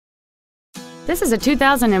This is a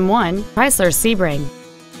 2001 Chrysler Sebring.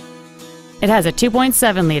 It has a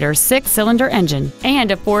 2.7-liter six-cylinder engine and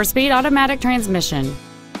a 4-speed automatic transmission.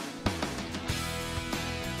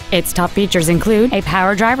 Its top features include a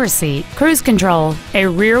power driver's seat, cruise control, a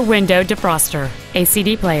rear window defroster, a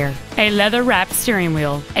CD player, a leather-wrapped steering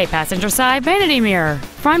wheel, a passenger side vanity mirror,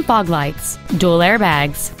 front fog lights, dual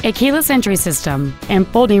airbags, a keyless entry system, and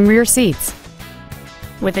folding rear seats.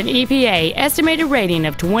 With an EPA estimated rating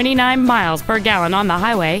of 29 miles per gallon on the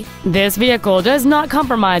highway, this vehicle does not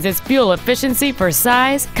compromise its fuel efficiency for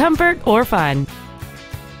size, comfort, or fun.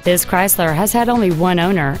 This Chrysler has had only one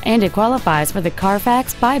owner, and it qualifies for the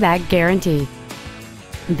Carfax buyback guarantee.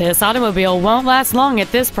 This automobile won't last long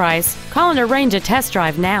at this price. Call and arrange a test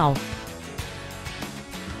drive now.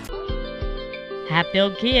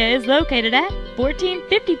 Hatfield Kia is located at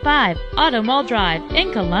 1455 Auto Mall Drive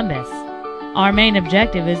in Columbus. Our main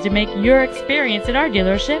objective is to make your experience at our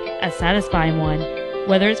dealership a satisfying one,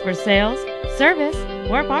 whether it's for sales, service,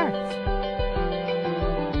 or parts.